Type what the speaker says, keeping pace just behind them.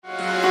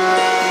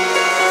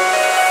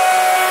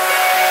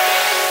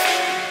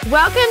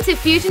Welcome to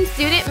Fusion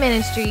Student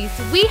Ministries.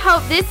 We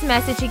hope this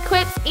message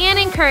equips and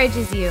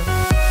encourages you.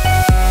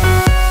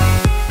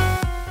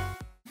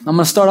 I'm going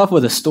to start off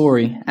with a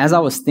story. As I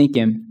was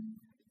thinking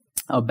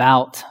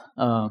about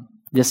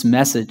this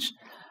message,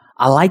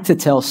 I like to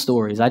tell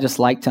stories. I just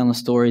like telling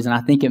stories, and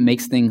I think it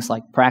makes things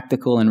like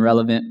practical and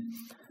relevant.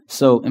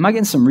 So, am I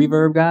getting some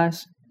reverb,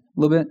 guys?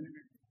 A little bit?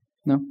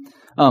 No?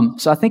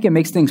 So I think it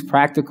makes things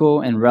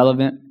practical and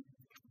relevant.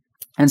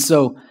 And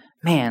so,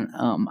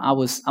 I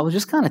was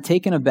just kind of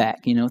taken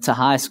aback, to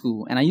high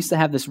school. And I used to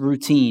have this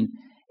routine.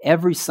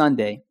 Every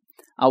Sunday,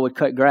 I would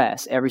cut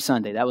grass every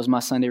Sunday. That was my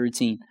Sunday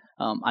routine.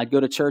 I'd go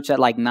to church at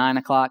like 9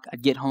 o'clock.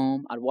 I'd get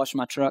home. I'd wash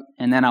my truck,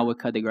 and then I would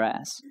cut the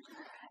grass.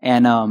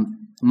 And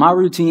my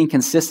routine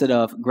consisted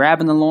of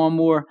grabbing the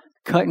lawnmower,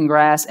 cutting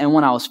grass, and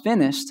when I was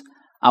finished,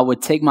 I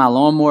would take my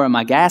lawnmower and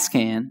my gas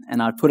can,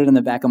 and I'd put it in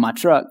the back of my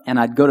truck, and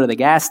I'd go to the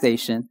gas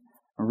station,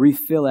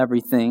 refill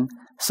everything,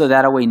 so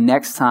that way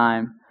next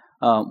time,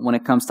 when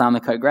it comes time to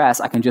cut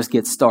grass, I can just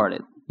get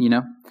started,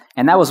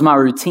 And that was my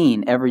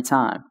routine every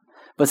time.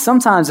 But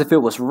sometimes if it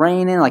was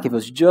raining, like if it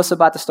was just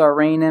about to start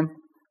raining,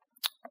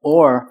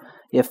 or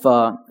if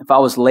I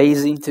was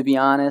lazy, to be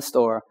honest,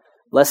 or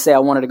let's say I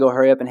wanted to go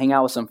hurry up and hang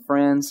out with some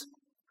friends,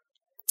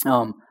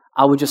 I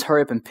would just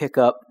hurry up and pick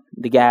up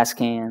the gas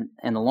can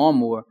and the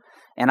lawnmower,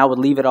 and I would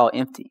leave it all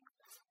empty.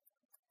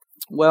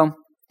 Well,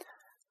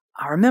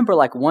 I remember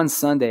like one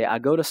Sunday, I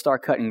go to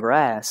start cutting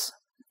grass,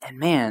 and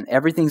man,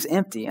 everything's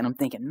empty. And I'm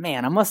thinking,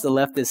 man, I must have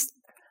left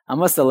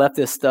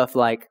this stuff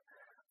like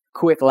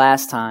quick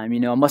last time.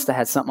 I must have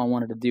had something I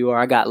wanted to do, or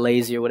I got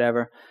lazy or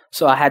whatever.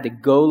 So I had to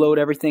go load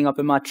everything up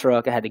in my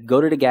truck. I had to go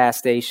to the gas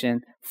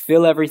station,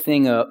 fill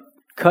everything up,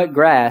 cut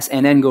grass,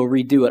 and then go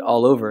redo it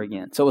all over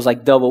again. So it was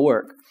like double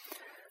work.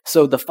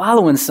 So the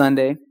following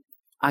Sunday,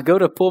 I go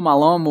to pull my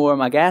lawnmower,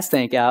 my gas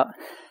tank out,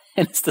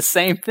 and it's the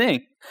same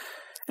thing.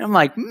 And I'm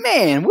like,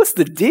 man, what's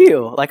the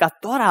deal? Like I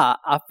thought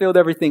I filled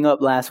everything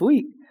up last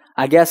week.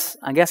 I guess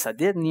I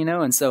didn't,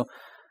 And so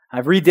I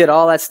redid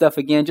all that stuff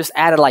again, just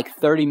added like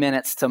 30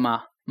 minutes to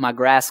my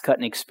grass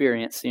cutting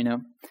experience,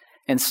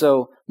 And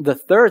so the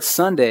third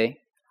Sunday,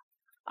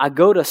 I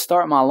go to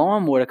start my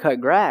lawnmower to cut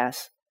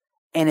grass,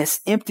 and it's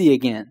empty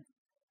again.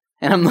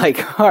 And I'm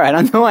like, all right,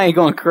 I know I ain't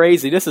going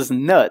crazy. This is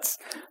nuts.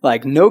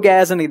 Like no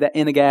gas in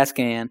the gas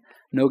can,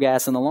 no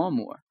gas in the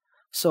lawnmower.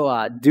 So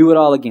I do it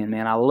all again,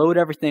 man. I load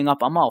everything up.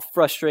 I'm all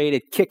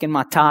frustrated, kicking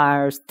my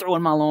tires,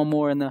 throwing my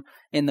lawnmower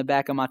in the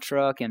back of my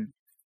truck. And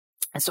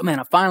so,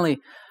 man,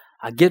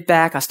 I get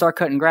back, I start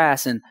cutting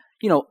grass. And,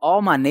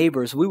 all my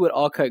neighbors, we would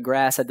all cut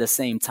grass at the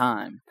same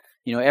time.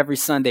 Every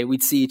Sunday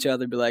we'd see each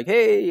other, be like,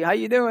 hey, how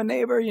you doing,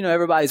 neighbor?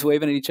 Everybody's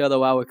waving at each other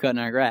while we're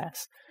cutting our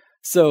grass.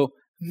 So,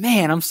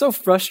 man, I'm so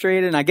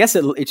frustrated. And I guess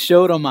it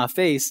showed on my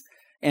face.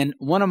 And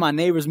one of my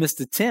neighbors,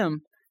 Mr.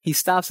 Tim, he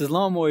stops his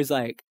lawnmower. He's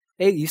like,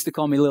 hey, he used to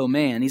call me little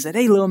man. He said,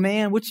 hey, little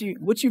man, what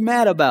you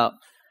mad about?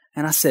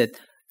 And I said,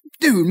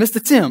 dude,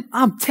 Mr. Tim,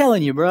 I'm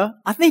telling you, bro,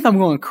 I think I'm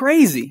going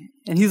crazy.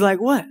 And he's like,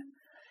 what?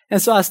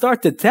 And so I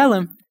start to tell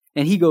him,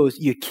 and he goes,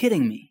 you're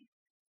kidding me.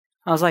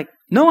 I was like,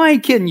 no, I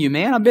ain't kidding you,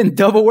 man. I've been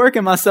double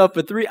working myself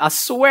for 3. I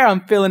swear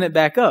I'm filling it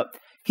back up.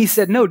 He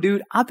said, no,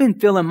 dude, I've been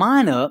filling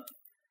mine up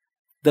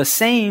the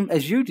same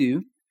as you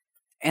do,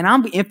 and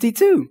I'm empty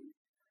too.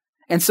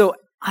 And so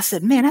I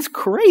said, man, that's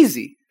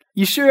crazy.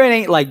 You sure it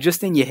ain't like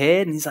just in your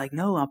head? And he's like,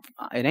 no,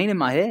 it ain't in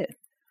my head.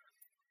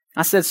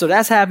 I said, so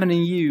that's happening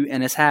to you,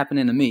 and it's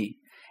happening to me.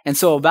 And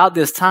so about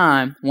this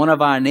time, one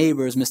of our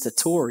neighbors, Mr.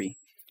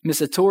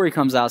 Torrey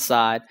comes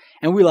outside,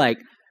 and we're like,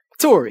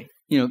 Torrey,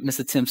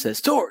 Mr. Tim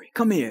says, Torrey,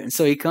 come here. And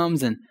so he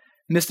comes, and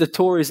Mr.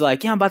 Torrey's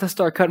like, yeah, I'm about to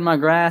start cutting my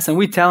grass. And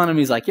we telling him,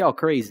 he's like, y'all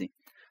crazy.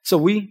 So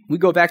we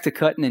go back to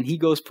cutting, and he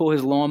goes pull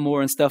his lawnmower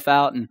and stuff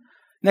out, and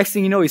next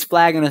thing you know, he's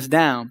flagging us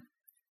down.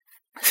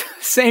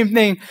 Same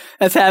thing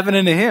that's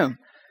happening to him.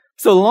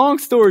 So long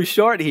story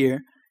short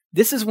here,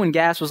 this is when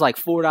gas was like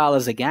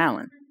 $4 a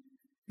gallon.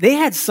 They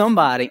had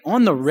somebody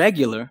on the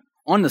regular,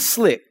 on the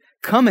slick,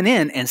 coming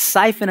in and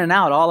siphoning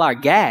out all our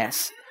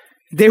gas.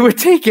 They were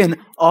taking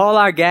all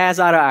our gas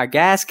out of our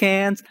gas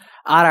cans,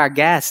 out of our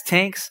gas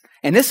tanks.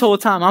 And this whole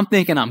time I'm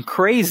thinking I'm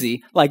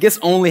crazy, like it's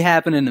only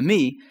happening to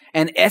me,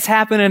 and it's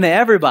happening to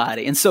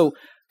everybody. And so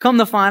come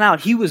to find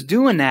out, he was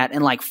doing that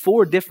in like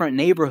 4 different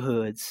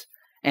neighborhoods.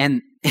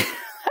 And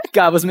that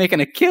guy was making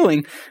a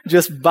killing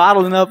just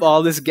bottling up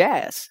all this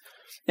gas.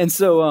 And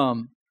so,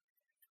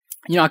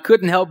 I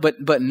couldn't help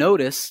but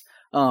notice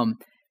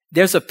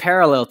there's a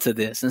parallel to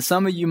this. And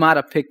some of you might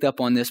have picked up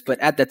on this, but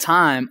at the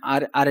time,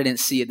 I didn't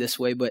see it this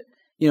way. But,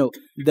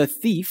 the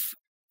thief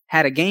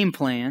had a game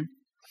plan.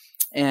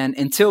 And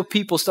until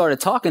people started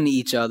talking to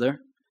each other,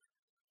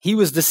 he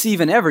was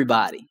deceiving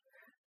everybody.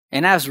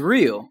 And that's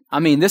real. I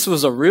mean, this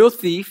was a real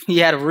thief. He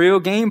had a real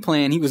game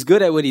plan. He was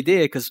good at what he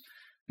did because,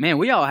 man,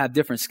 we all have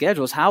different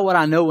schedules. How would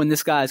I know when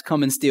this guy's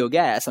come and steal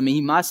gas? I mean,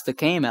 he must have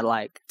came at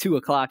like 2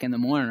 o'clock in the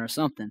morning or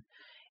something.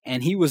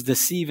 And he was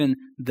deceiving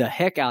the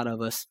heck out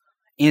of us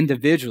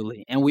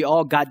individually. And we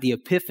all got the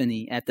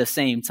epiphany at the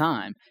same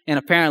time. And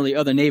apparently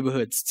other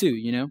neighborhoods too,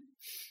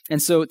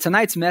 And so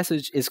tonight's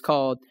message is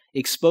called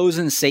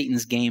Exposing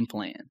Satan's Game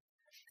Plan.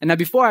 And now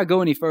before I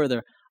go any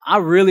further, I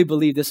really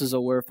believe this is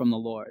a word from the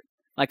Lord.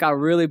 Like, I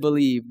really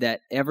believe that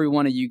every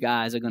one of you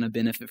guys are going to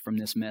benefit from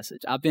this message.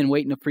 I've been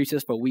waiting to preach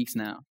this for weeks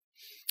now.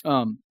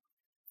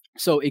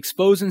 So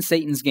exposing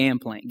Satan's game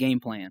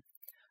plan.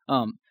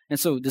 And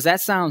so does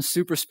that sound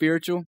super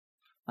spiritual?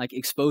 Like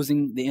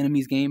exposing the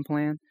enemy's game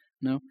plan?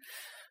 No?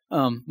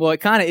 Well,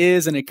 it kind of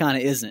is and it kind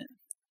of isn't.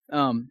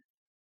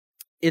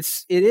 It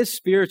is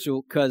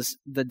spiritual because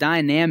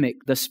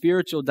the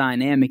spiritual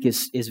dynamic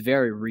is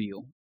very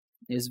real.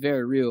 It's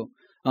very real.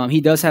 He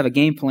does have a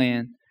game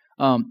plan,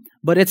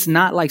 but it's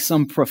not like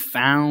some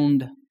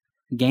profound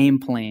game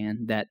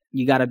plan that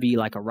you got to be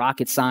like a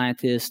rocket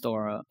scientist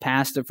or a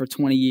pastor for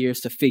 20 years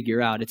to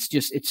figure out.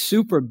 It's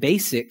super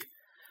basic,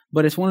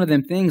 but it's one of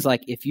them things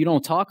like if you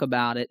don't talk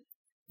about it,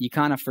 you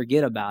kind of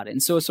forget about it.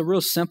 And so it's a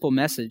real simple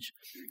message.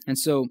 And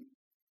so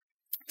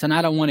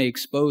tonight I want to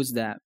expose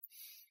that.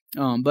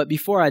 But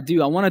before I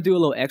do, I want to do a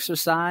little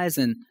exercise,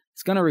 and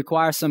it's going to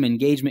require some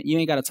engagement. You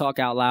ain't got to talk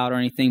out loud or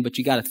anything, but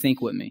you got to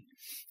think with me.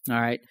 All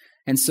right.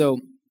 And so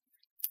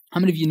how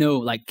many of you know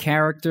like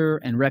character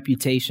and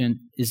reputation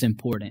is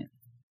important?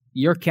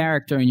 Your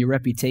character and your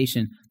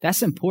reputation,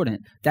 that's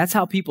important. That's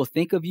how people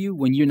think of you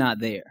when you're not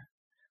there.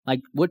 Like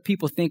what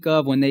people think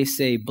of when they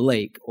say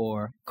Blake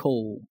or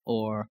Cole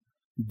or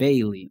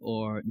Bailey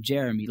or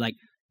Jeremy. Like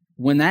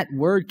when that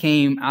word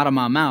came out of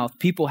my mouth,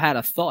 people had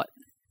a thought.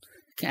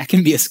 That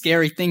can be a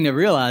scary thing to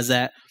realize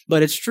that,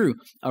 but it's true.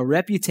 A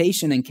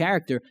reputation and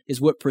character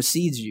is what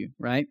precedes you,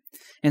 right?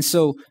 And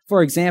so,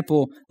 for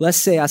example, let's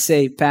say I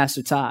say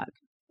Pastor Todd.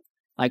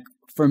 Like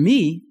for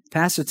me,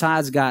 Pastor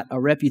Todd's got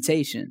a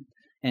reputation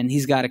and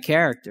he's got a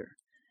character.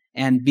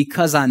 And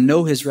because I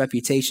know his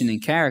reputation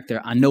and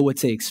character, I know what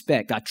to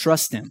expect. I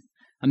trust him.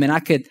 I mean, I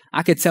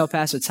could tell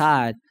Pastor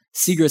Todd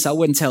secrets I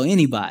wouldn't tell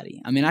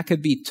anybody. I mean, I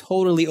could be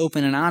totally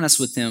open and honest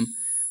with him,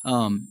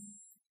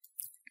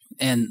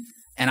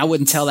 and I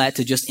wouldn't tell that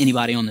to just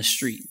anybody on the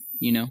street,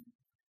 you know?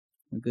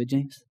 Good,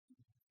 James?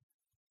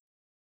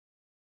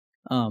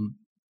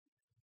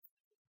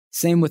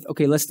 Same with,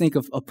 okay, let's think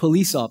of a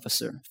police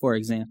officer, for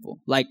example.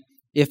 Like,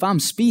 if I'm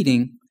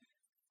speeding,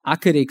 I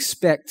could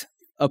expect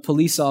a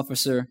police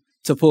officer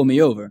to pull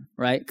me over,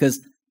 right? Because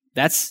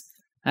that's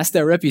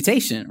their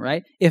reputation,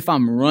 right? If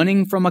I'm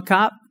running from a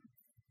cop,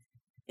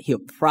 he'll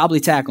probably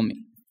tackle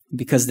me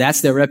because that's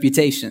their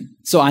reputation.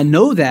 So I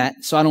know that,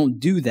 so I don't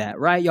do that,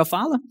 right? Y'all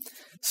follow?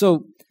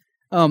 So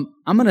I'm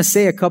going to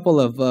say a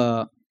couple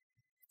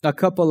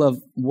of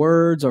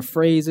words or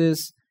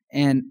phrases,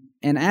 and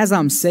as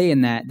I'm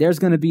saying that, there's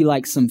going to be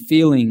like some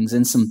feelings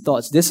and some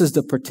thoughts. This is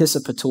the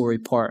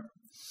participatory part.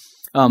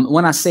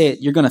 When I say it,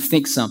 you're going to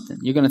think something.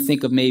 You're going to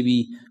think of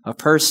maybe a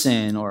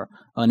person or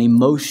an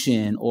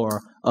emotion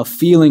or a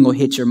feeling will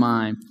hit your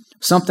mind,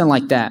 something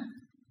like that.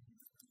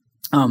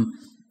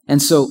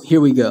 And so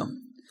here we go.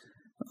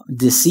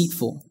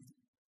 Deceitful,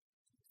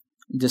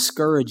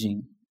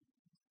 discouraging,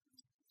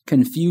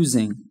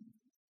 confusing,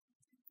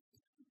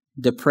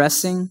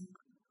 depressing,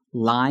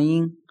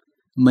 lying,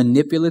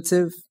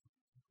 manipulative,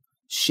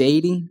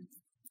 shady,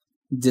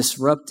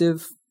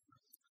 disruptive,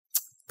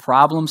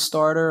 problem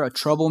starter, a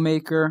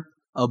troublemaker,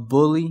 a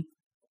bully,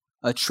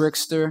 a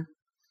trickster.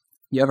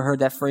 You ever heard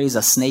that phrase,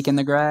 a snake in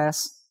the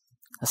grass?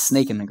 A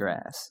snake in the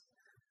grass.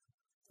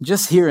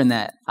 Just hearing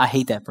that, I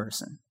hate that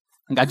person.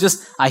 Like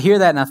I hear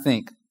that and I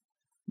think,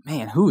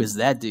 man, who is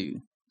that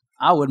dude?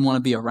 I wouldn't want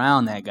to be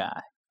around that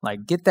guy.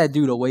 Like, get that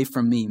dude away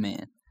from me,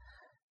 man.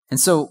 And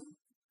so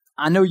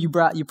I know you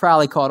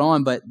probably caught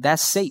on, but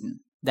that's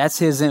Satan. That's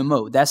his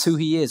MO. That's who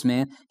he is,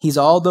 man. He's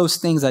all those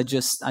things I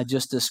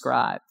just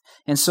described.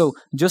 And so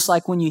just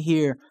like when you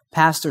hear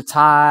Pastor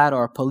Todd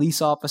or a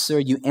police officer,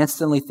 you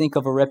instantly think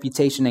of a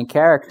reputation and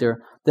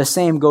character. The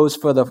same goes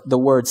for the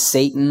word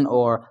Satan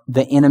or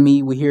the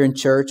enemy we hear in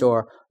church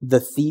or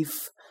the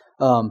thief.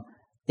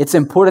 It's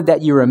important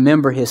that you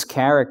remember his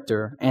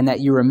character and that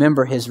you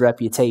remember his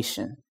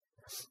reputation.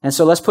 And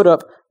so let's put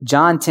up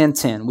John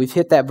 10:10. We've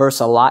hit that verse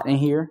a lot in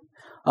here,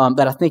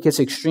 but I think it's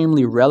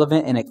extremely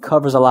relevant and it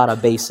covers a lot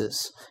of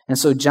bases. And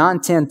so John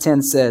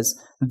 10:10 says,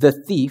 "The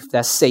thief,"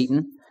 that's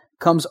Satan,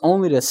 "comes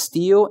only to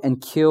steal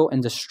and kill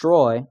and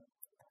destroy.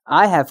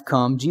 I have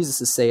come,"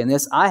 Jesus is saying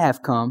this, "I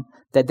have come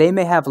that they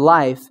may have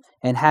life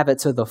and have it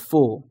to the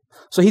full."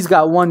 So he's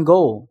got one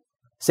goal.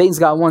 Satan's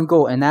got one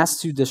goal, and that's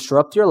to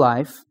disrupt your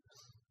life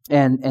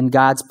and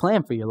God's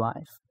plan for your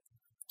life.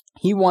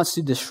 He wants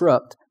to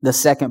disrupt the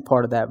second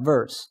part of that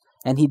verse.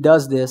 And he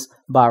does this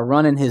by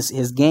running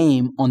his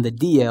game on the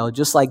DL,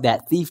 just like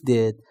that thief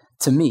did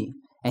to me.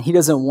 And he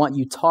doesn't want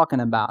you talking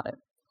about it,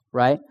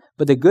 right?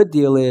 But the good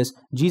deal is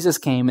Jesus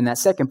came in that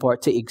second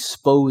part to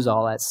expose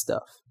all that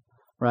stuff,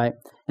 right?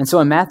 And so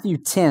in Matthew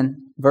 10,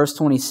 verse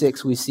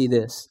 26, we see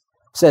this.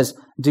 It says,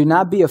 "Do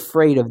not be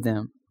afraid of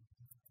them.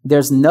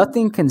 There's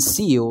nothing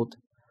concealed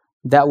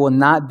that will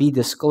not be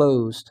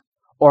disclosed,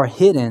 or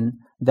hidden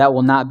that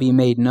will not be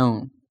made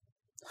known."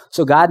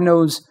 So God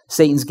knows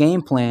Satan's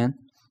game plan,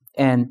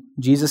 and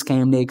Jesus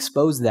came to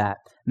expose that.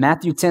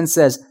 Matthew 10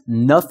 says,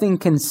 nothing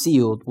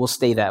concealed will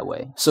stay that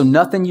way. So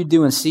nothing you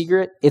do in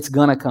secret, it's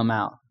going to come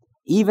out.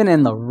 Even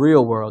in the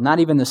real world, not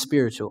even the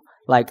spiritual.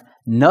 Like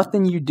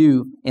nothing you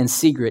do in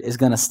secret is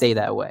going to stay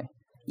that way.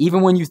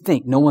 Even when you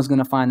think no one's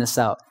going to find this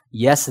out.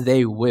 Yes,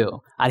 they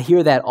will. I'd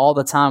hear that all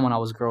the time when I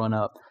was growing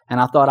up, and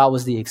I thought I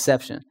was the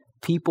exception.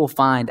 People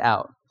find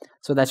out.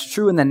 So that's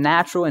true in the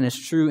natural, and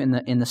it's true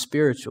in the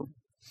spiritual.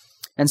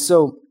 And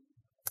so,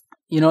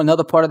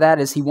 another part of that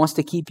is he wants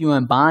to keep you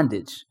in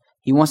bondage.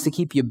 He wants to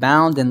keep you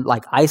bound and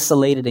like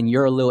isolated in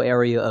your little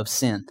area of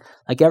sin.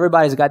 Like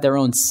everybody's got their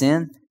own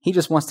sin. He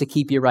just wants to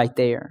keep you right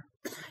there.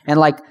 And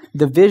like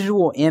the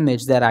visual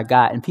image that I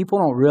got, and people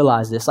don't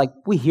realize this, like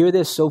we hear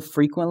this so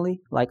frequently,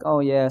 like, oh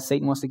yeah,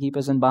 Satan wants to keep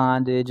us in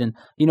bondage. And,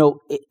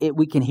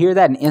 we can hear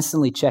that and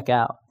instantly check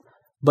out,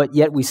 but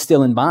yet we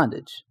still in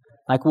bondage.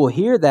 Like we'll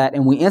hear that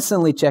and we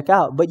instantly check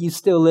out, but you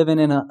still living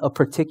in a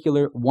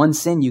particular one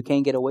sin you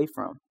can't get away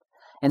from.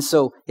 And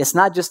so it's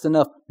not just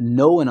enough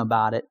knowing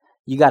about it.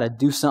 You got to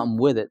do something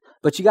with it,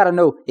 but you got to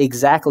know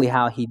exactly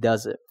how he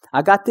does it.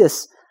 I got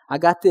this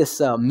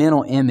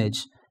mental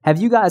image. Have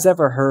you guys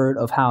ever heard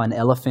of how an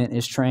elephant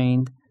is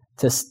trained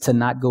to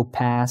not go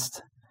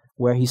past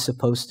where he's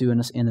supposed to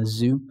in a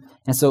zoo?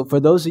 And so for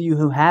those of you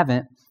who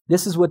haven't,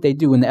 this is what they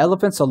do. When the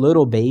elephant's a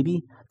little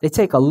baby, they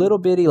take a little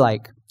bitty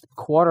like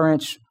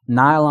 1/4-inch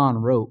nylon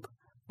rope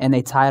and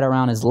they tie it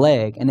around his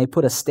leg and they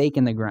put a stake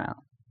in the ground.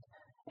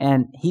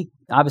 And he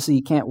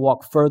can't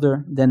walk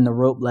further than the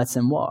rope lets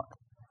him walk.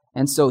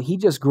 And so he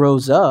just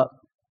grows up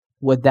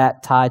with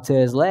that tied to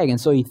his leg.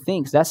 And so he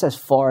thinks that's as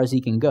far as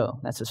he can go.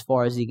 That's as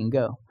far as he can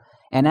go.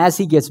 And as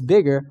he gets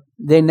bigger,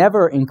 they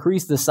never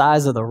increase the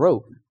size of the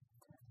rope.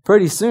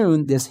 Pretty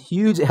soon, this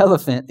huge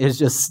elephant is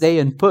just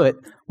staying put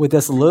with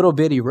this little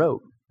bitty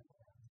rope.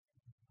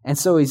 And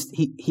so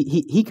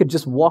he could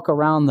just walk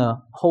around the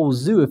whole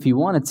zoo if he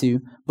wanted to,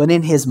 but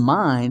in his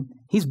mind,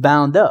 he's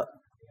bound up.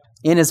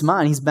 In his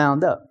mind, he's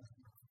bound up.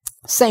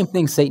 Same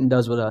thing Satan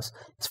does with us.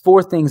 It's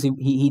 4 things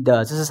he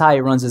does. This is how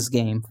he runs his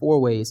game.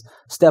 4 ways.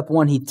 Step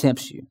 1, he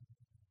tempts you.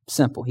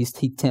 Simple. He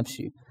tempts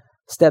you.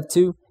 Step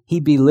 2,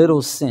 he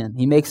belittles sin.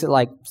 He makes it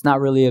like it's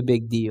not really a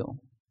big deal.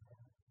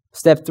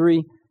 Step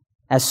 3,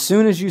 as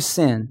soon as you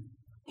sin,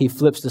 he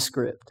flips the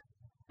script.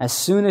 As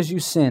soon as you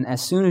sin,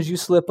 as soon as you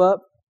slip up,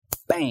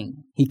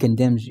 bang, he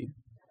condemns you.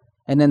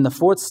 And then the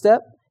 4th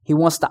step, he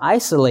wants to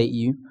isolate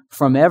you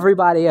from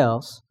everybody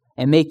else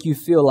and make you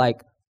feel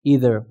like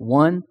either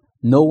 1,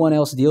 no one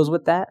else deals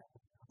with that,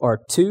 or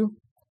 2,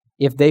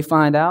 if they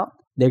find out,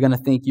 they're going to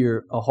think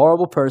you're a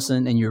horrible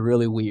person and you're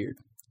really weird.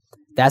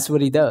 That's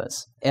what he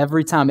does.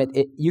 Every time.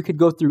 You could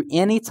go through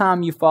any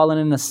time you've fallen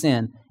into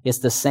sin, it's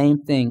the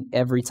same thing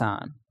every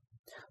time.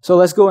 So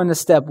let's go into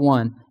step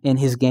 1 in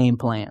his game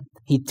plan.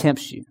 He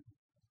tempts you.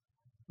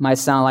 Might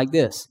sound like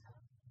this.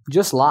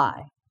 Just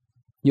lie.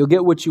 You'll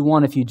get what you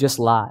want if you just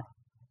lie.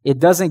 It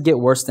doesn't get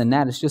worse than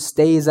that. It just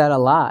stays at a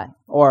lie.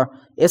 Or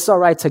it's all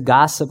right to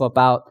gossip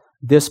about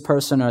this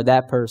person or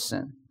that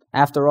person.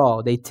 After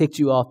all, they ticked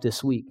you off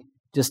this week.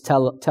 Just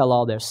tell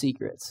all their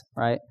secrets,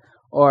 right?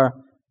 Or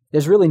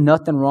there's really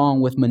nothing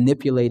wrong with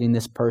manipulating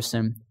this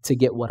person to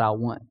get what I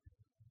want.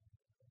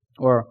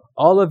 Or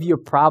all of your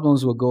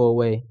problems will go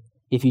away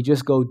if you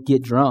just go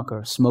get drunk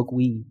or smoke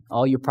weed.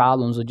 All your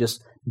problems will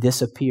just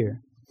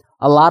disappear.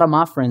 A lot of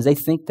my friends, they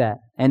think that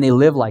and they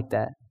live like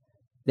that.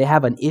 They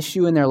have an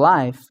issue in their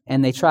life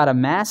and they try to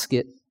mask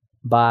it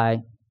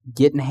by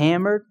getting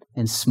hammered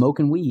and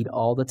smoking weed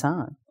all the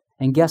time.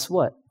 And guess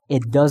what?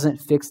 It doesn't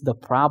fix the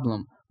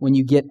problem. When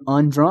you get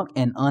undrunk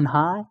and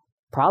unhigh,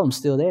 problem's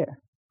still there.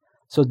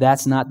 So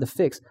that's not the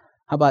fix.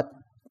 How about,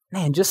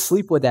 just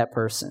sleep with that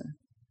person.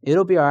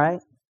 It'll be all right.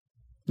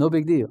 No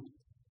big deal.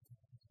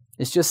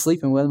 It's just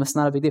sleeping with them. It's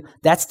not a big deal.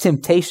 That's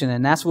temptation,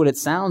 and that's what it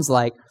sounds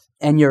like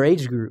in your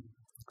age group.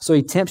 So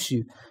he tempts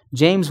you.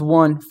 James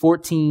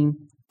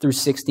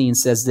 1:14-16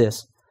 says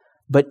this,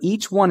 but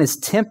each one is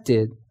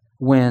tempted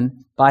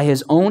when by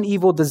his own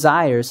evil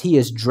desires he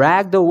is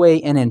dragged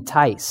away and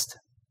enticed.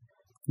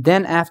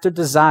 Then after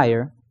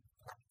desire,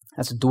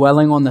 that's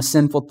dwelling on the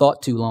sinful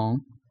thought too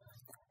long,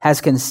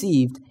 has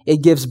conceived,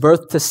 it gives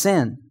birth to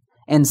sin.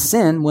 And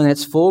sin, when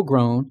it's full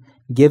grown,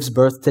 gives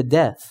birth to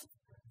death.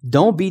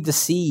 Don't be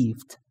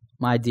deceived,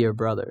 my dear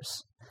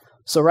brothers.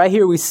 So right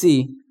here we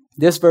see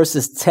this verse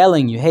is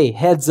telling you, hey,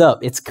 heads up,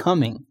 it's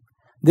coming.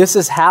 This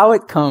is how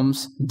it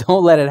comes.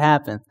 Don't let it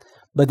happen.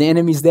 But the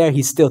enemy's there.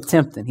 He's still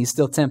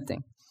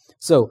tempting.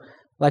 So,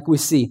 like we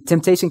see,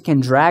 temptation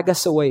can drag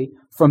us away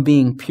from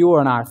being pure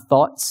in our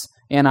thoughts,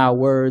 in our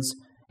words,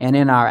 and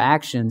in our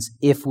actions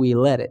if we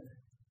let it.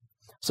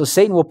 So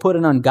Satan will put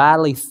an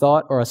ungodly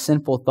thought or a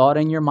sinful thought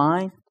in your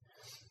mind,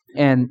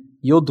 and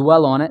you'll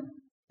dwell on it,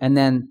 and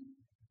then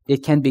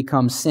it can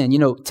become sin.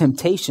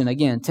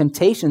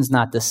 Temptation's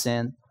not the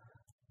sin.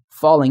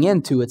 Falling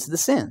into it's the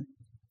sin.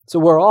 So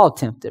we're all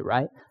tempted,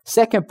 right?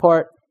 Second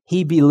part,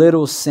 he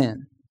belittles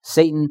sin.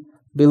 Satan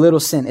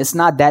belittles sin. It's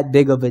not that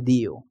big of a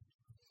deal.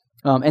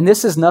 And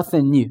this is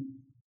nothing new.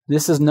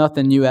 This is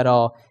nothing new at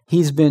all.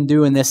 He's been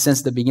doing this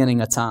since the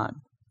beginning of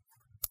time.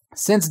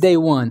 Since day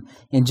one,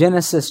 in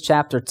Genesis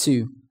chapter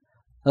 2,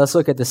 let's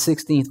look at the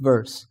 16th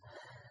verse.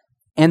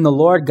 And the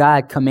Lord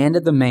God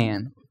commanded the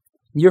man,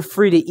 you're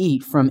free to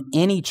eat from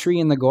any tree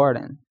in the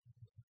garden,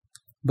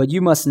 but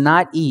you must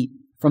not eat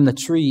from the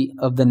tree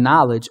of the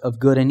knowledge of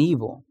good and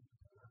evil.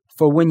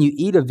 For when you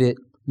eat of it,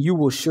 you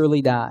will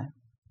surely die.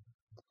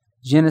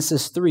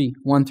 Genesis 3,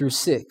 1 through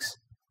 6.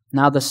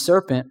 Now the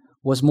serpent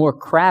was more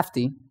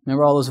crafty.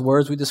 Remember all those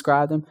words we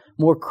described him?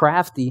 More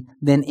crafty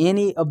than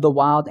any of the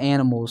wild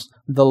animals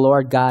the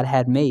Lord God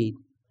had made.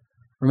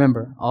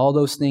 Remember, all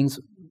those things,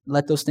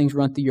 let those things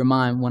run through your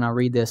mind when I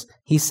read this.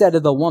 He said to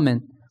the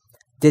woman,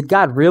 did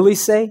God really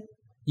say,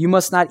 you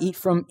must not eat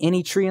from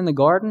any tree in the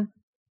garden?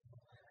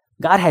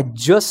 God had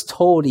just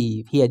told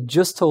Eve,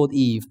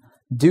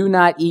 do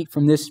not eat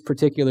from this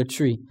particular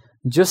tree.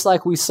 Just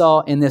like we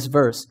saw in this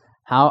verse.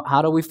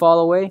 How do we fall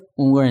away?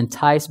 When we're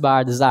enticed by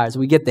our desires.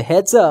 We get the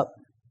heads up,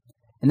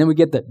 and then we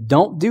get the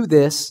don't do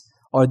this,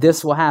 or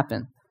this will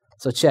happen.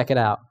 So check it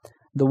out.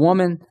 The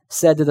woman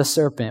said to the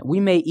serpent, we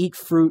may eat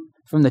fruit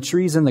from the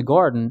trees in the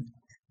garden,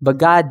 but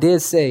God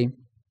did say,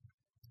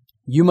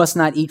 you must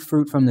not eat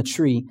fruit from the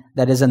tree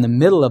that is in the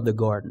middle of the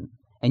garden,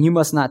 and you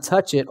must not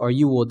touch it, or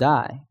you will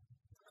die.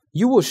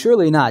 You will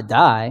surely not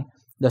die,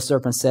 the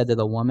serpent said to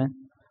the woman,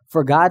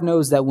 for God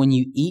knows that when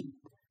you eat,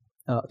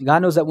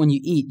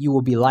 you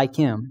will be like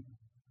him,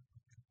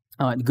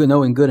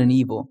 knowing good and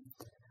evil.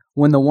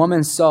 When the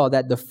woman saw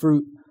that the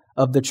fruit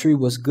of the tree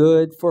was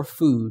good for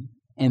food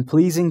and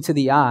pleasing to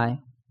the eye,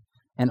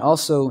 and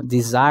also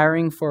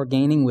desiring for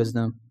gaining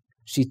wisdom,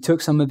 she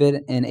took some of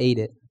it and ate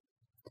it.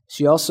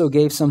 She also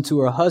gave some to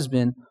her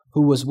husband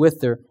who was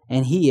with her,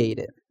 and he ate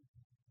it.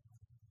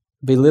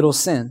 Belittle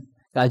sin.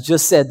 God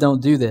just said,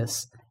 don't do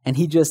this. And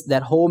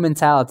that whole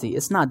mentality,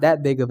 it's not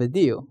that big of a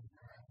deal.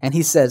 And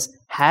he says,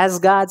 has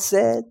God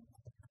said?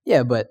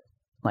 Yeah, but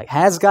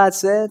has God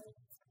said?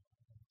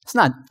 It's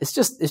not, it's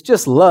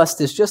just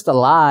lust. It's just a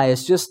lie.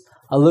 It's just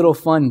a little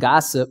fun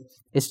gossip.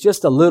 It's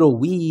just a little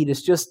weed.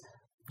 It's just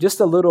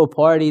a little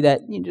party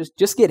that you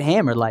just get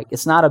hammered.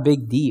 It's not a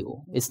big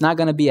deal. It's not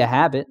going to be a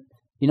habit.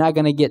 You're not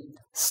going to get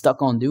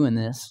stuck on doing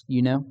this,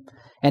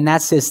 And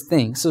that's his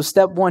thing. So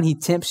step 1, he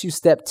tempts you.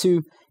 Step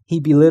 2, he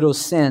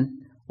belittles sin.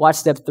 Watch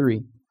step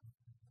 3.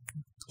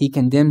 He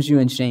condemns you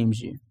and shames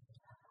you.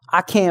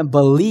 I can't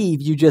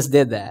believe you just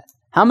did that.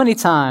 How many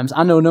times,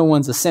 I know no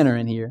one's a sinner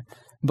in here,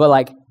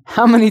 but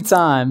how many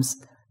times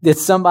did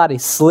somebody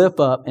slip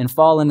up and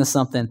fall into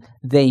something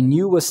they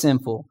knew was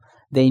sinful,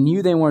 they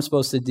knew they weren't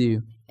supposed to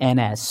do,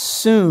 and as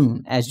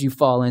soon as you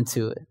fall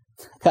into it,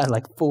 got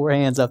 4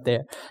 hands up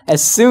there,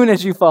 as soon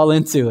as you fall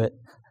into it,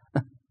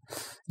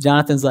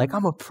 Jonathan's like,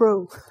 I'm a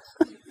pro.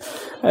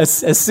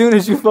 As soon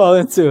as you fall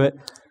into it,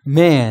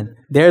 man,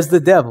 there's the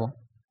devil.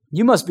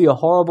 You must be a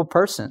horrible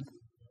person.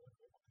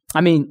 I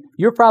mean,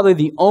 you're probably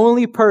the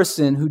only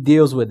person who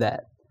deals with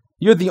that.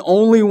 You're the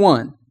only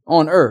one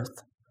on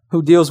earth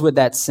who deals with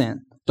that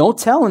sin. Don't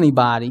tell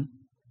anybody,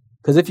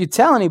 because if you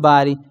tell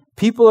anybody,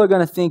 people are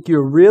going to think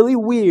you're really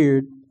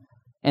weird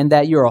and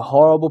that you're a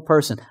horrible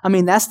person. I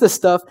mean, that's the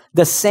stuff,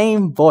 the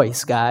same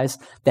voice, guys,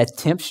 that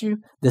tempts you,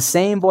 the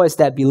same voice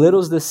that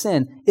belittles the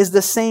sin is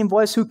the same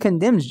voice who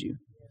condemns you.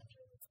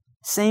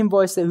 Same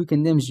voice who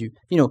condemns you.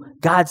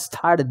 God's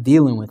tired of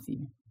dealing with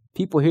you.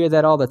 People hear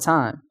that all the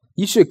time.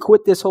 You should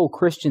quit this whole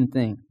Christian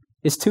thing.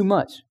 It's too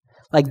much.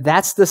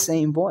 That's the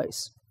same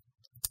voice.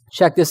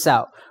 Check this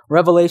out.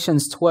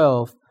 Revelations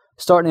 12,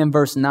 starting in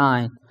verse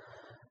 9,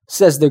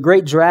 says, the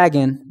great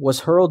dragon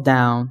was hurled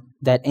down,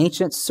 that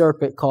ancient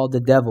serpent called the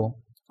devil,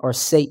 or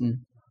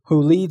Satan,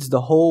 who leads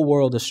the whole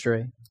world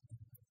astray.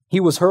 He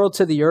was hurled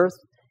to the earth,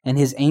 and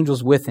his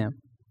angels with him.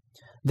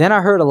 Then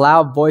I heard a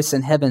loud voice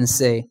in heaven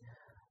say,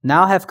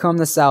 now have come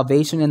the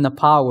salvation and the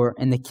power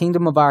and the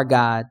kingdom of our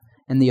God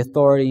and the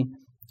authority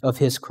of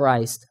his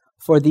Christ.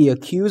 For the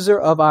accuser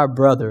of our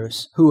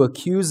brothers, who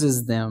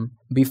accuses them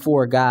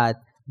before God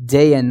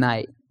day and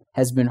night,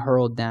 has been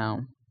hurled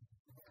down.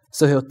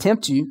 So he'll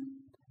tempt you,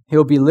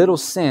 he'll belittle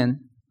sin,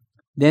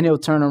 then he'll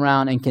turn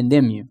around and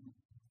condemn you.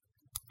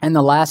 And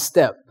the last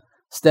step,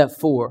 step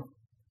 4,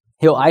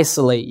 he'll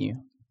isolate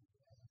you.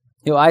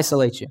 He'll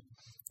isolate you.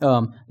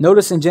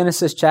 Notice in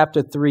Genesis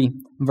chapter 3,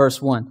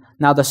 verse 1.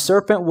 Now the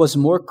serpent was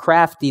more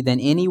crafty than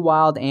any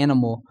wild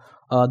animal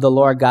the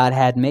Lord God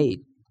had made.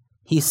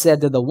 He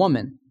said to the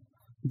woman,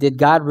 did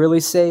God really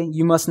say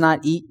you must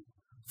not eat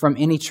from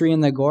any tree in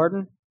the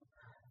garden?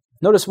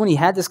 Notice when he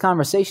had this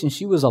conversation,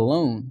 she was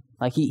alone.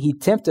 He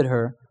tempted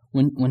her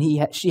when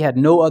she had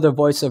no other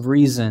voice of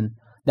reason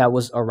that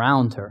was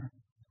around her.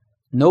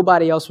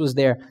 Nobody else was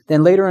there.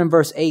 Then later in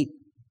verse 8,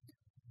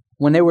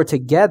 when they were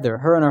together,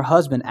 her and her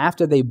husband,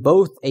 after they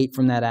both ate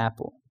from that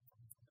apple,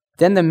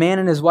 then the man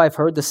and his wife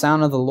heard the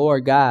sound of the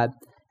Lord God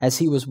as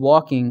he was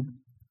walking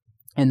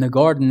in the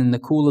garden in the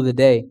cool of the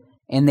day,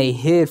 and they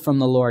hid from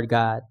the Lord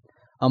God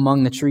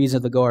among the trees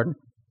of the garden.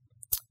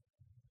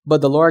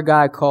 But the Lord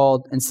God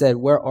called and said,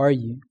 where are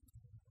you?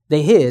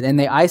 They hid and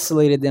they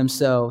isolated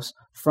themselves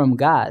from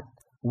God.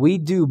 We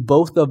do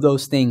both of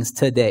those things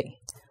today.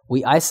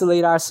 We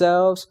isolate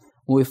ourselves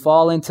when we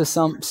fall into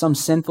some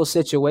sinful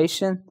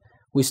situation,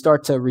 we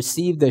start to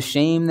receive the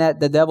shame that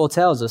the devil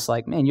tells us,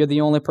 like, man, you're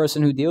the only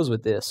person who deals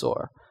with this,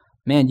 or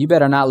man, you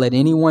better not let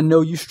anyone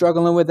know you're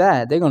struggling with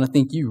that. They're going to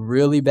think you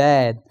really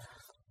bad,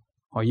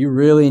 or you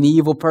really an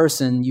evil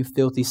person, you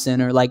filthy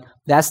sinner. Like,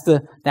 that's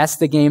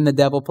the game the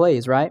devil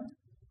plays, right?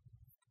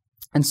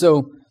 And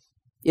so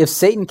if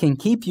Satan can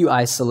keep you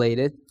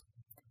isolated,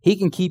 he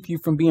can keep you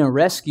from being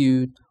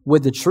rescued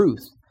with the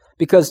truth,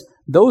 because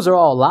those are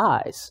all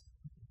lies,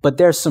 but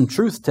there's some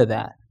truth to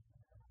that.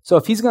 So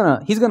if he's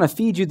gonna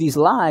feed you these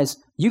lies,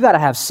 you got to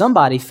have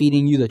somebody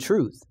feeding you the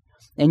truth.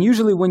 And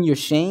usually when you're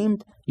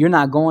shamed, you're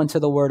not going to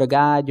the Word of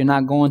God. You're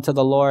not going to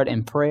the Lord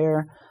in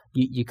prayer.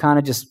 You kind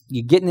of just,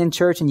 you're getting in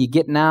church and you're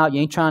getting out.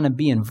 You ain't trying to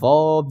be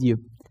involved. You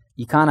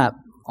kind of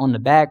on the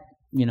back,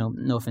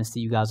 no offense to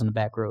you guys on the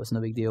back row. It's no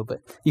big deal. But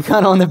you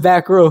kind of on the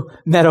back row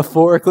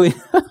metaphorically,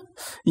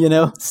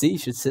 See, you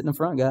should sit in the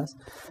front, guys.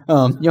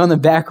 You're on the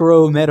back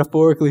row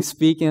metaphorically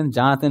speaking.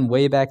 Jonathan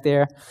way back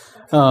there.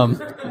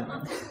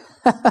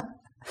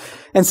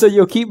 And so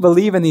you'll keep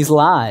believing these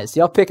lies.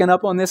 Y'all picking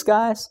up on this,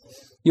 guys?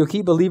 You'll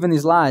keep believing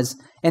these lies.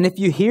 And if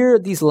you hear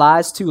these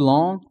lies too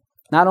long,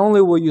 not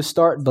only will you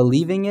start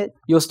believing it,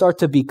 you'll start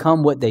to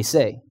become what they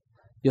say.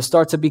 You'll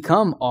start to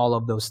become all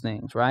of those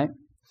things, right?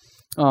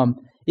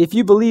 If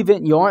you believe it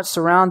and you aren't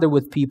surrounded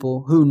with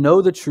people who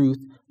know the truth,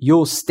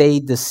 you'll stay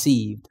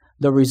deceived.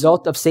 The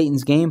result of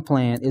Satan's game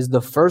plan is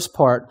the first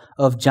part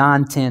of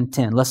John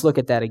 10:10. Let's look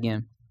at that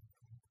again.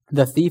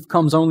 The thief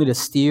comes only to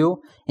steal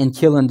and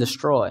kill and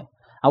destroy.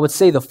 I would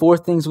say the four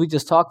things we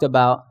just talked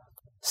about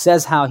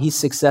says how he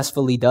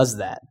successfully does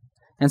that.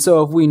 And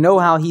so if we know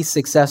how he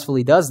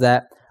successfully does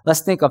that,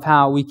 let's think of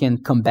how we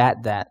can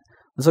combat that.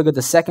 Let's look at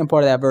the second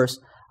part of that verse.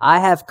 I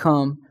have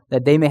come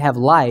that they may have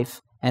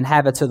life and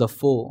have it to the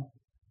full.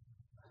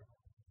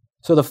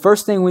 So the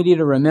first thing we need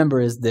to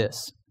remember is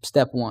this.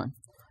 Step one.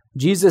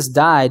 Jesus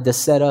died to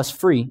set us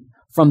free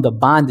from the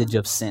bondage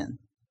of sin.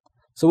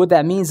 So what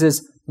that means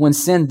is when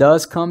sin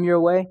does come your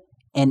way,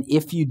 and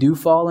if you do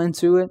fall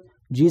into it,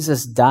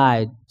 Jesus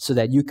died so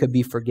that you could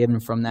be forgiven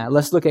from that.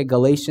 Let's look at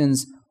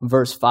Galatians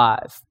verse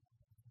 5.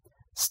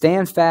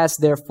 Stand fast,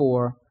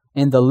 therefore,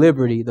 in the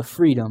liberty, the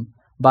freedom,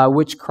 by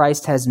which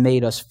Christ has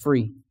made us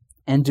free,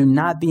 and do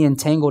not be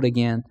entangled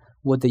again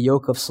with the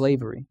yoke of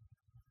slavery.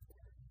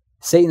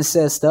 Satan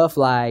says stuff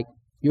like,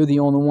 you're the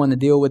only one to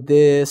deal with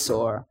this,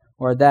 or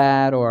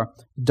that, or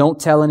don't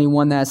tell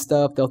anyone that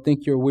stuff. They'll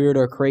think you're weird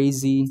or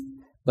crazy.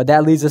 But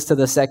that leads us to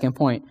the second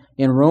point.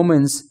 In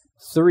Romans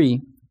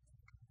 3,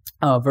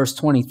 verse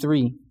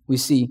 23, we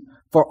see,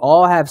 for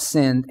all have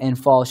sinned and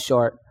fall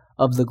short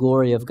of the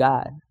glory of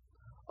God.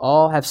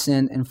 All have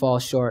sinned and fall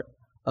short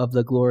of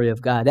the glory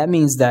of God. That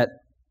means that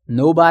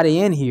nobody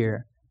in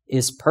here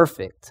is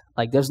perfect.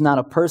 Like there's not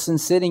a person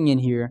sitting in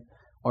here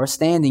or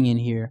standing in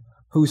here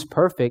who's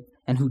perfect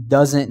and who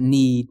doesn't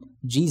need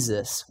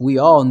Jesus. We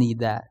all need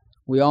that.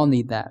 We all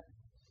need that.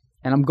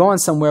 And I'm going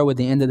somewhere with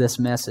the end of this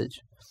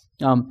message.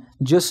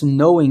 Just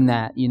knowing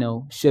that,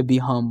 should be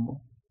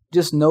humble.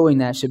 Just knowing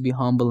that should be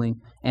humbling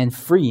and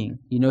freeing.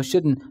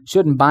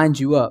 Shouldn't bind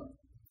you up.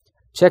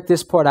 Check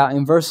this part out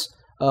in verse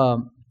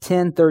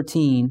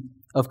 10:13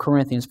 of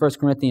Corinthians, 1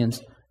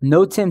 Corinthians.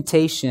 No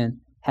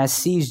temptation has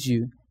seized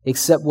you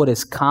except what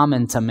is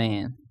common to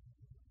man.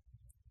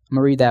 I'm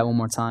going to read that one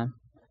more time.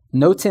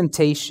 No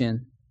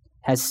temptation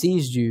has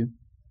seized you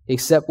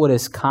except what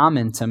is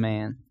common to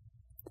man.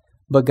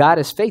 But God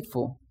is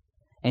faithful,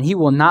 and he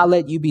will not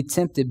let you be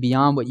tempted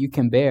beyond what you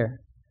can bear.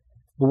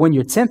 But when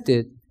you're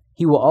tempted,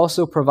 he will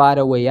also provide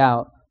a way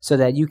out so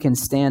that you can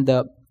stand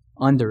up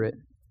under it.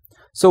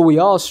 So we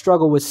all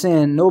struggle with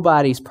sin.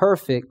 Nobody's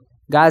perfect.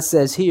 God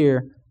says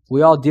here,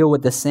 we all deal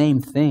with the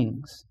same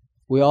things.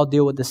 We all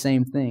deal with the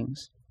same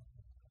things.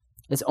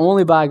 It's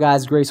only by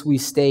God's grace we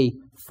stay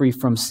free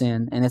from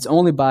sin, and it's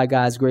only by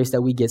God's grace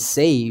that we get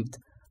saved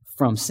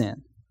from sin.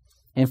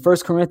 In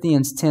 1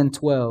 Corinthians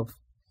 10:12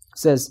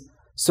 says,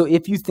 so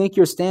if you think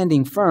you're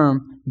standing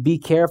firm, be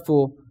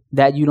careful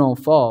that you don't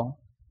fall.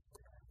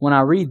 When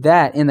I read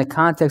that in the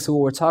context of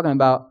what we're talking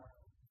about,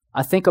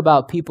 I think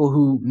about people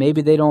who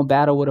maybe they don't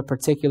battle with a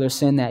particular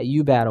sin that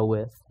you battle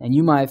with. And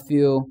you might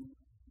feel,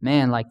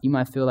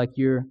 like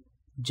you're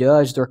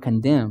judged or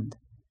condemned.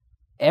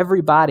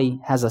 Everybody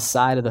has a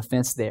side of the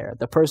fence there.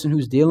 The person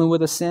who's dealing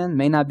with a sin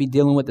may not be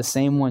dealing with the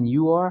same one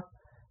you are,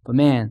 but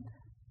man,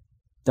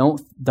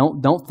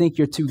 don't think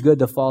you're too good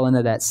to fall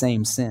into that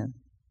same sin.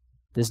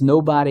 There's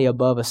nobody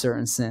above a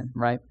certain sin,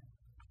 right?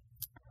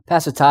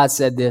 Pastor Todd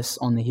said this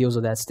on the heels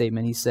of that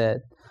statement. He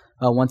said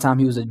one time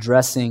he was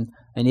addressing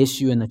an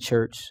issue in the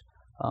church.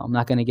 I'm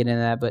not going to get into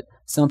that, but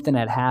something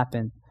had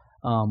happened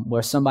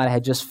where somebody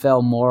had just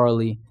fell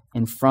morally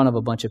in front of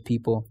a bunch of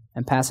people.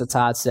 And Pastor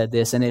Todd said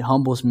this, and it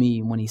humbles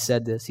me when he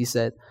said this. He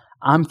said,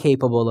 I'm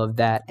capable of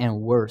that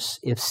and worse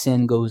if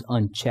sin goes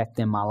unchecked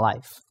in my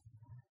life.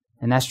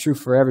 And that's true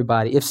for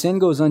everybody. If sin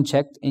goes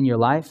unchecked in your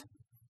life,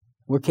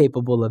 we're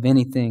capable of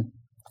anything.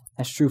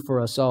 That's true for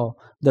us all.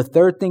 The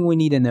third thing we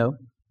need to know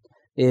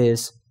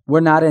is we're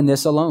not in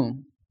this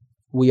alone.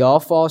 We all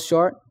fall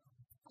short.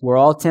 We're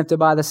all tempted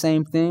by the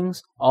same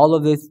things. All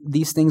of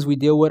these things we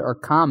deal with are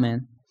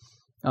common.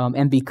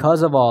 And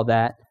because of all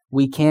that,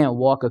 we can't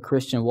walk a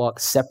Christian walk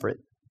separate.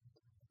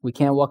 We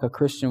can't walk a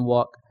Christian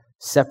walk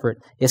separate.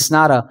 It's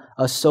not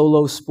a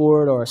solo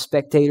sport or a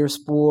spectator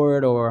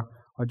sport or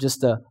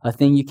just a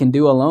thing you can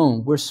do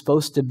alone. We're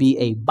supposed to be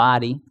a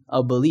body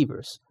of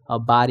believers, a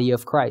body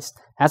of Christ.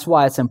 That's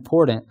why it's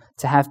important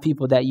to have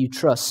people that you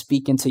trust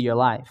speak into your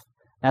life.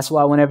 That's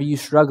why whenever you're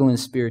struggling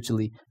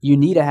spiritually, you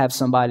need to have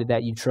somebody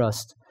that you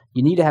trust.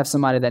 You need to have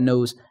somebody that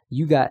knows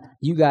you got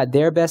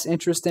their best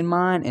interest in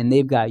mind and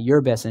they've got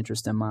your best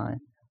interest in mind.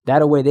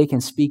 That way they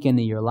can speak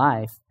into your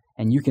life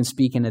and you can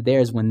speak into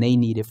theirs when they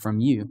need it from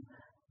you.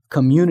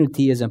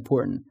 Community is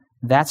important.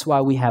 That's why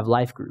we have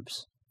life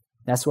groups.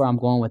 That's where I'm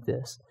going with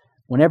this.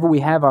 Whenever we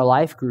have our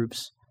life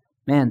groups,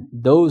 man,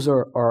 those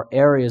are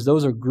areas,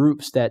 those are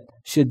groups that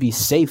should be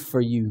safe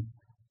for you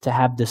to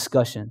have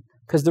discussion.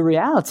 Because the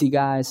reality,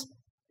 guys,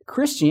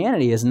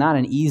 Christianity is not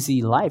an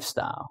easy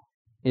lifestyle.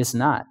 It's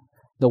not.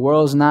 The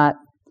world's not,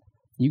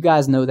 you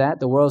guys know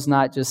that. The world's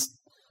not just,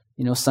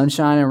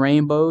 sunshine and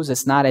rainbows.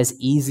 It's not as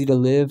easy to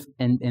live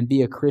and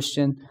be a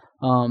Christian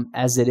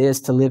as it is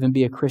to live and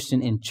be a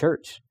Christian in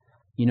church.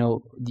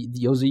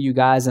 Those of you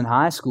guys in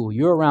high school,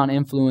 you're around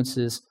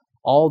influences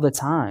all the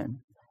time.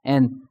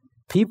 And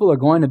people are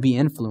going to be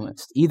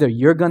influenced. Either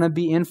you're going to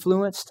be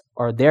influenced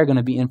or they're going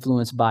to be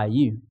influenced by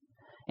you.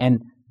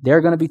 And there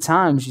are going to be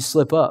times you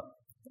slip up.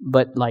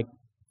 But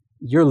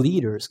you're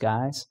leaders,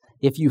 guys.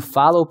 If you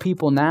follow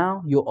people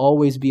now, you'll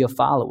always be a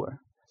follower.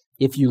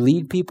 If you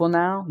lead people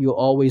now, you'll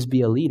always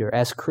be a leader.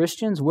 As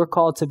Christians, we're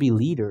called to be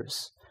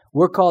leaders.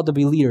 We're called to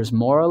be leaders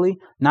morally,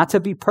 not to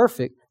be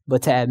perfect,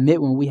 but to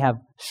admit when we have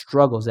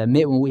struggles,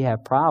 admit when we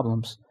have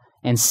problems,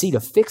 and see to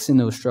fixing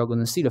those struggles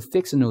and see to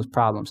fixing those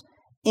problems.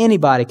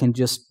 Anybody can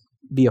just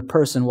be a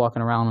person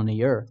walking around on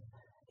the earth.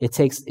 It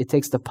takes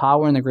the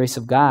power and the grace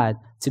of God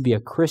to be a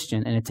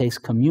Christian, and it takes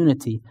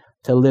community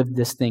to live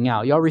this thing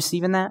out. Y'all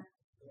receiving that?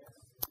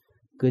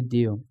 Good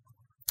deal.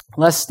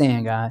 Let's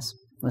stand, guys.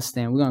 Let's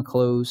stand. We're going to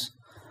close.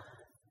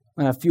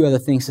 I have a few other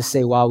things to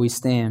say while we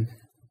stand.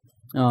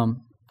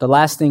 The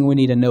last thing we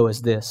need to know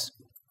is this.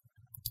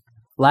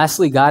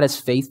 Lastly, God is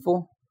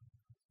faithful.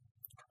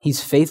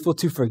 He's faithful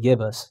to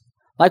forgive us.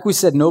 Like we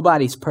said,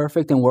 nobody's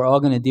perfect and we're all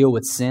going to deal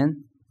with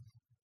sin.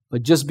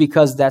 But just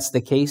because that's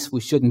the case,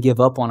 we shouldn't give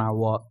up on our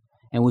walk.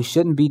 And we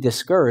shouldn't be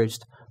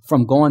discouraged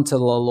from going to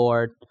the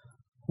Lord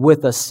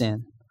with a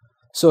sin.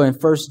 So in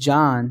 1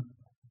 John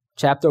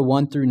chapter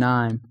 1 through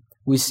 9,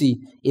 we see,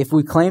 if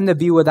we claim to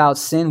be without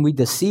sin, we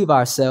deceive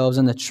ourselves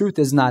and the truth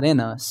is not in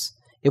us.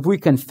 If we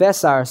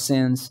confess our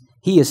sins,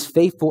 He is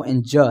faithful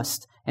and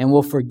just and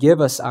will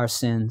forgive us our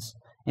sins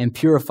and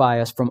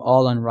purify us from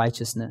all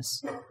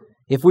unrighteousness.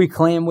 If we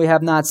claim we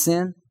have not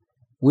sinned,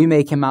 we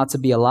make Him out to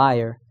be a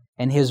liar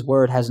and His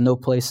word has no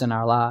place in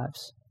our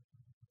lives.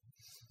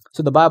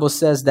 So the Bible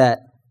says that,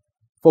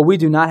 for we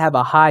do not have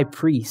a high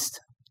priest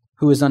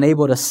who is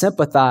unable to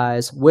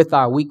sympathize with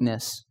our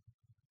weakness,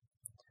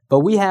 but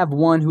we have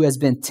one who has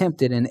been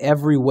tempted in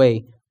every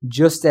way,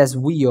 just as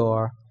we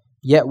are,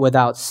 yet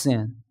without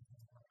sin.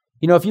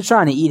 If you're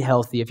trying to eat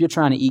healthy, if you're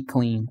trying to eat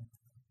clean,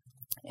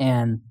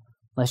 and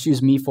let's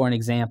use me for an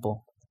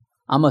example.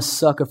 I'm a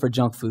sucker for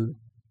junk food.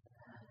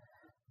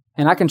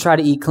 And I can try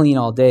to eat clean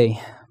all day,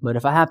 but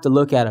if I have to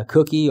look at a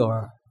cookie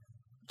or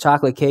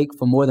chocolate cake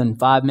for more than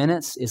 5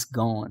 minutes, it's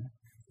gone.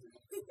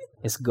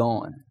 It's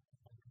gone.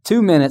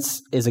 2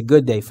 minutes is a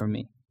good day for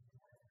me.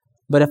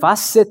 But if I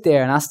sit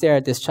there and I stare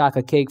at this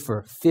chocolate cake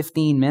for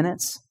 15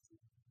 minutes,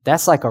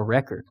 that's like a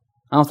record.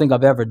 I don't think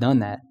I've ever done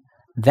that.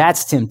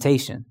 That's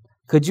temptation.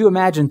 Could you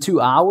imagine 2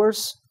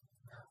 hours?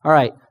 All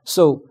right,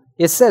 so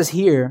it says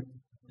here,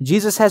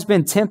 Jesus has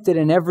been tempted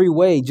in every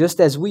way, just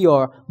as we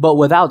are, but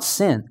without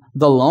sin.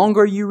 The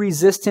longer you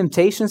resist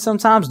temptation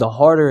sometimes, the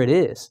harder it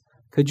is.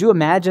 Could you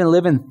imagine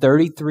living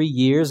 33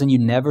 years and you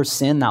never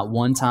sin, not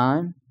one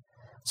time?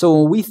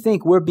 So when we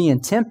think we're being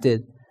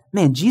tempted,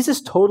 man,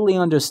 Jesus totally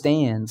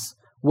understands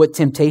what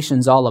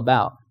temptation's all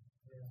about.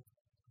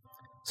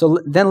 So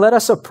then let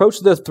us approach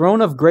the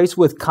throne of grace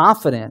with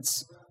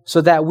confidence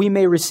so that we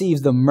may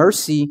receive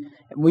mercy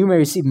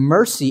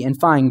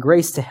and find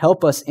grace to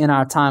help us in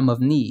our time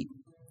of need.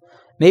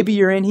 Maybe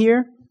you're in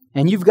here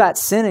and you've got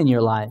sin in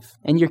your life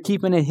and you're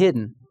keeping it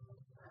hidden.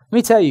 Let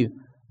me tell you,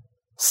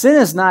 sin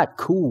is not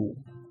cool.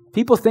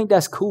 People think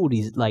that's cool.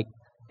 These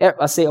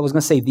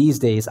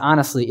days.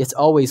 Honestly, it's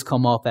always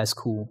come off as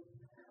cool.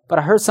 But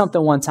I heard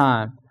something one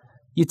time.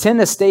 You tend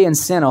to stay in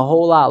sin a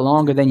whole lot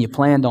longer than you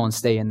planned on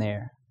staying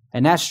there.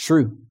 And that's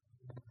true.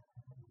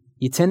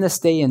 You tend to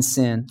stay in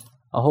sin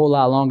a whole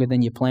lot longer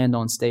than you planned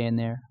on staying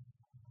there.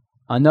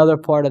 Another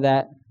part of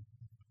that,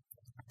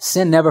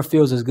 sin never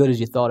feels as good as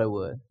you thought it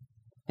would.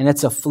 And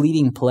it's a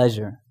fleeting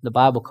pleasure. The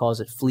Bible calls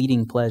it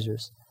fleeting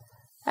pleasures.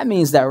 That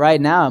means that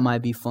right now it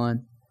might be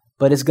fun,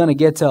 but it's going to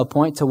get to a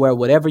point to where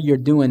whatever you're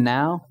doing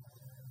now,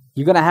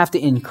 you're going to have to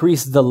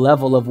increase the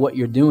level of what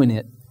you're doing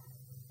it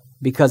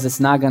because it's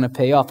not going to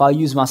pay off. I'll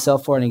use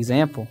myself for an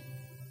example.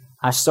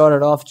 I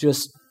started off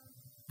just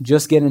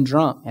just getting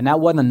drunk. And that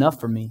wasn't enough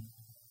for me.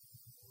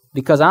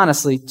 Because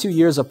honestly, 2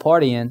 years of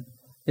partying,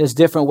 there's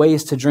different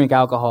ways to drink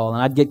alcohol.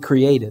 And I'd get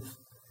creative.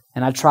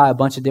 And I'd try a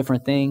bunch of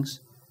different things.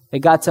 It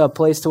got to a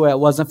place to where it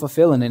wasn't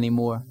fulfilling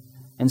anymore.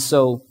 And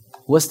so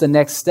what's the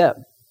next step?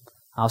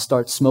 I'll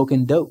start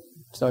smoking dope,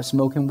 start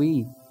smoking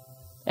weed.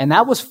 And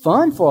that was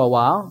fun for a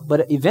while,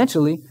 but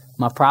eventually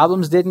my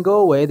problems didn't go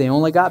away. They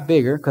only got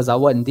bigger because I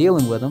wasn't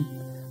dealing with them.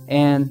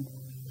 And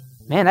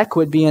man, that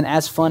quit being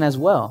as fun as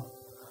well.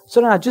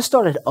 So then I just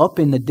started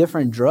upping the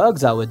different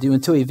drugs I would do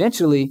until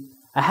eventually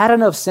I had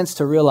enough sense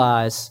to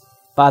realize,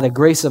 by the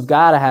grace of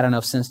God, I had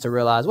enough sense to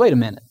realize, wait a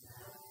minute.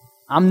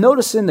 I'm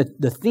noticing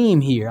the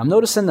theme here. I'm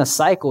noticing the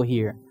cycle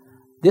here.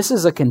 This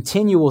is a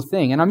continual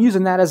thing, and I'm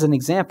using that as an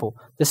example.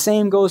 The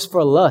same goes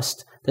for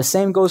lust. The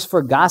same goes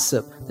for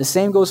gossip. The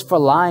same goes for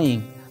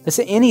lying.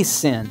 Any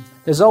sin.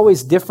 There's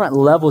always different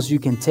levels you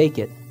can take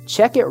it.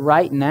 Check it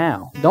right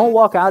now. Don't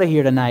walk out of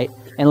here tonight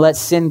and let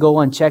sin go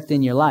unchecked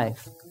in your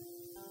life.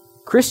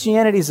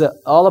 Christianity is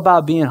all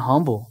about being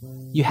humble.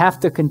 You have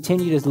to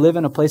continue to live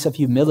in a place of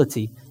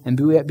humility and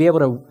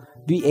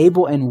be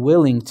able and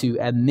willing to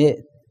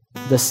admit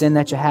the sin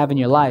that you have in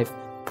your life.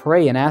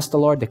 Pray and ask the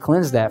Lord to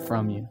cleanse that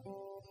from you.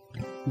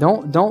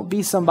 Don't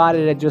be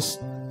somebody that just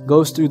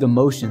goes through the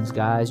motions,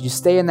 guys. You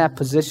stay in that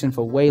position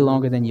for way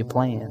longer than you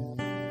plan.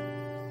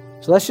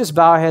 So let's just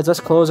bow our heads.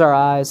 Let's close our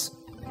eyes.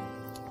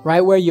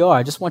 Right where you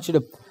are. I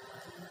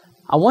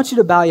want you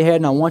to bow your head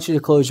and I want you to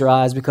close your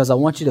eyes because I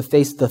want you to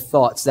face the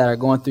thoughts that are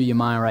going through your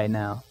mind right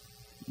now.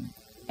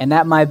 And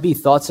that might be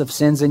thoughts of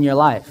sins in your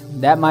life.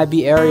 That might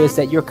be areas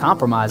that you're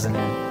compromising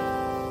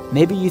in.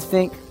 Maybe you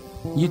think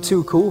you're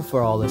too cool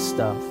for all this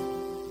stuff.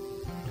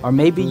 Or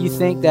maybe you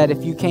think that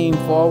if you came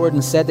forward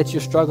and said that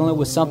you're struggling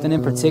with something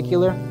in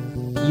particular,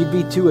 you'd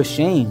be too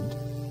ashamed.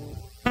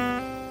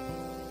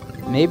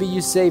 Maybe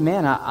you say,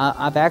 man,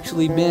 I've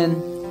actually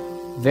been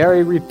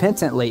very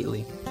repentant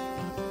lately.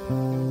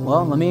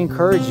 Well, let me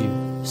encourage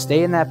you.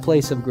 Stay in that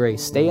place of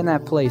grace. Stay in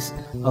that place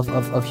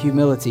of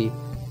humility.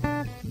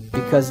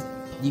 Because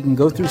you can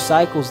go through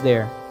cycles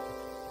there.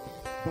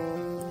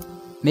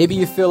 Maybe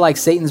you feel like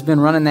Satan's been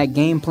running that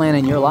game plan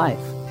in your life.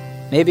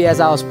 Maybe as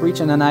I was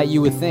preaching tonight,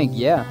 you would think,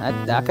 yeah,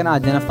 I can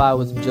identify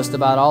with just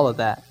about all of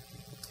that.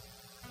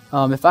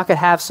 If I could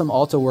have some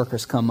altar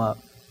workers come up.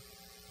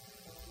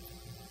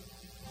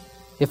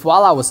 If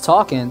while I was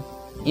talking,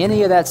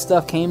 any of that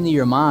stuff came to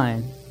your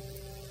mind.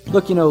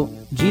 Look,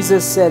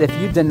 Jesus said, if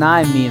you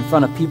deny me in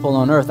front of people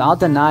on earth, I'll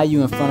deny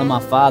you in front of my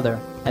Father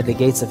at the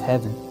gates of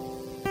heaven.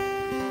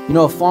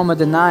 A form of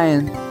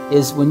denying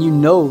is when you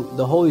know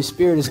the Holy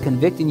Spirit is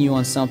convicting you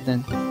on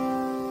something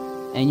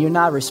and you're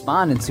not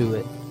responding to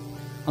it.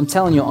 I'm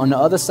telling you, on the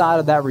other side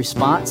of that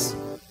response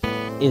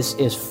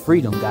is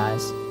freedom,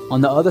 guys.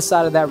 On the other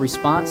side of that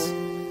response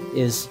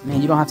is,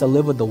 man, you don't have to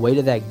live with the weight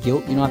of that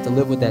guilt. You don't have to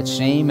live with that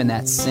shame and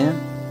that sin.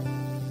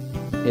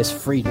 It's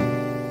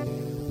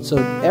freedom. So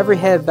every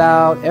head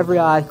bowed, every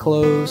eye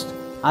closed.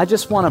 I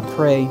just want to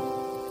pray.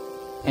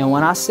 And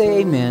when I say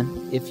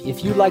amen,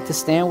 if you'd like to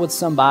stand with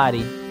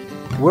somebody,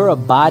 we're a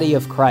body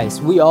of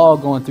Christ. We all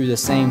going through the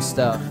same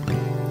stuff.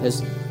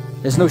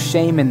 There's no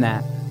shame in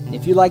that.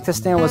 If you'd like to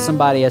stand with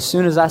somebody, as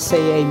soon as I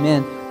say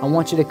amen, I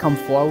want you to come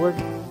forward.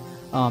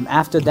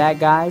 After that,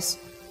 guys,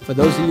 for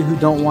those of you who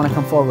don't want to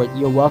come forward,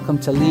 you're welcome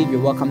to leave.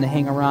 You're welcome to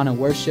hang around and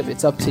worship.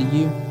 It's up to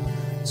you.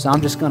 So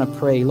I'm just going to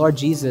pray. Lord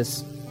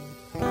Jesus,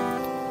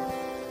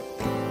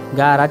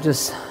 God,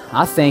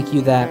 I thank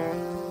you that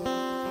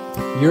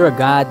you're a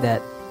God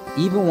that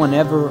even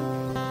whenever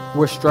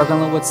we're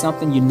struggling with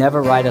something, you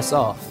never write us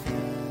off.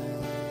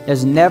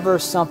 There's never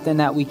something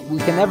that we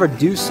can never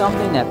do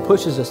something that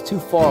pushes us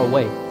too far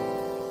away.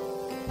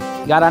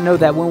 God, I know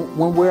that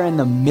when we're in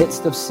the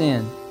midst of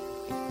sin,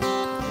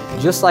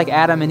 just like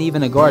Adam and Eve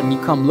in the garden, you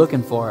come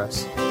looking for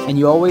us and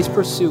you always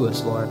pursue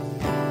us, Lord.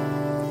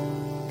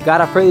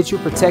 God, I pray that you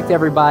protect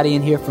everybody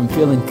in here from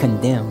feeling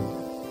condemned.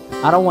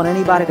 I don't want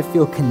anybody to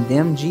feel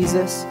condemned,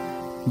 Jesus,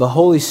 but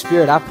Holy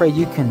Spirit, I pray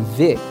you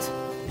convict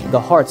the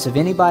hearts of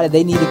anybody.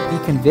 They need to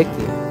be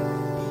convicted.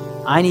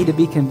 I need to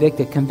be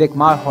convicted. Convict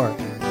my heart.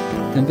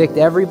 Convict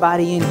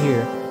everybody in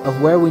here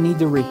of where we need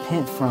to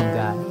repent from,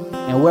 God,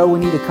 and where we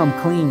need to come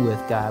clean with,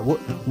 God.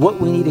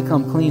 What we need to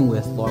come clean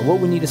with, Lord. What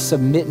we need to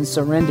submit and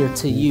surrender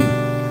to you.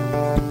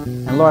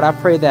 And Lord, I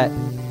pray that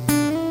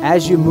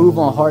as you move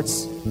on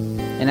hearts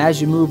and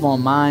as you move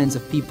on minds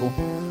of people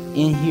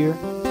in here,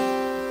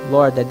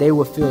 Lord, that they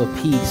will feel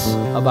a peace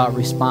about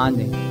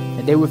responding.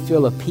 That they would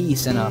feel a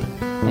peace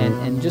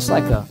and just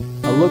like a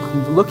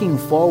looking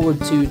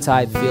forward to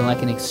type feel,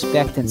 like an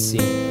expectancy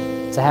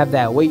to have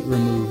that weight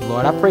removed,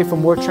 Lord. I pray for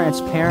more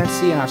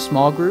transparency in our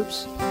small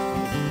groups.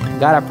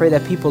 God, I pray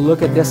that people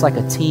look at this like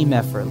a team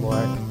effort,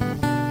 Lord.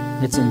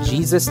 It's in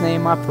Jesus'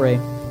 name I pray.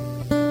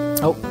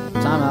 Oh,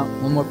 time out.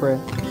 One more prayer.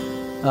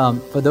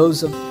 For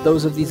those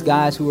of these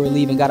guys who are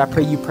leaving, God, I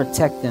pray you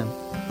protect them.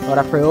 Lord,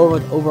 I pray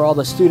over all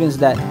the students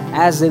that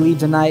as they leave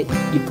tonight,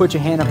 you put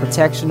your hand of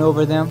protection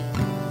over them.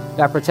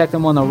 God, protect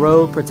them on the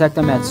road, protect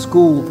them at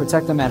school,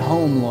 protect them at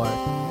home, Lord.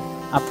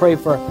 I pray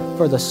for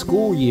the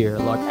school year,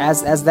 Lord,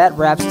 as that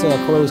wraps to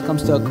a close,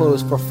 comes to a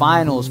close, for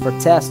finals, for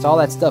tests, all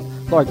that stuff.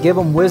 Lord, give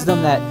them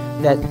wisdom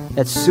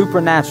that's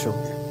supernatural.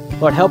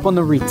 Lord, help them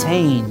to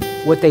retain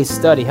what they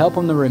study. Help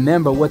them to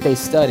remember what they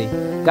study.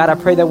 God, I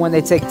pray that when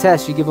they take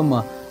tests, you give them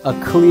a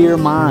clear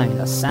mind,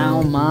 a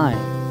sound mind.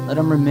 Let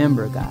them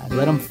remember, God.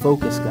 Let them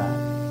focus,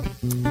 God.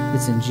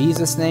 It's in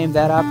Jesus' name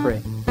that I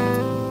pray.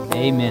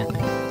 Amen.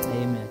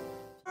 Amen.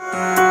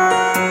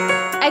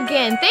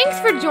 Again, thanks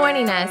for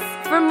joining us.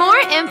 For more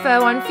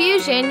info on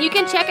Fusion, you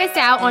can check us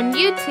out on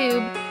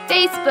YouTube,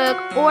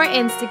 Facebook, or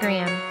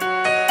Instagram.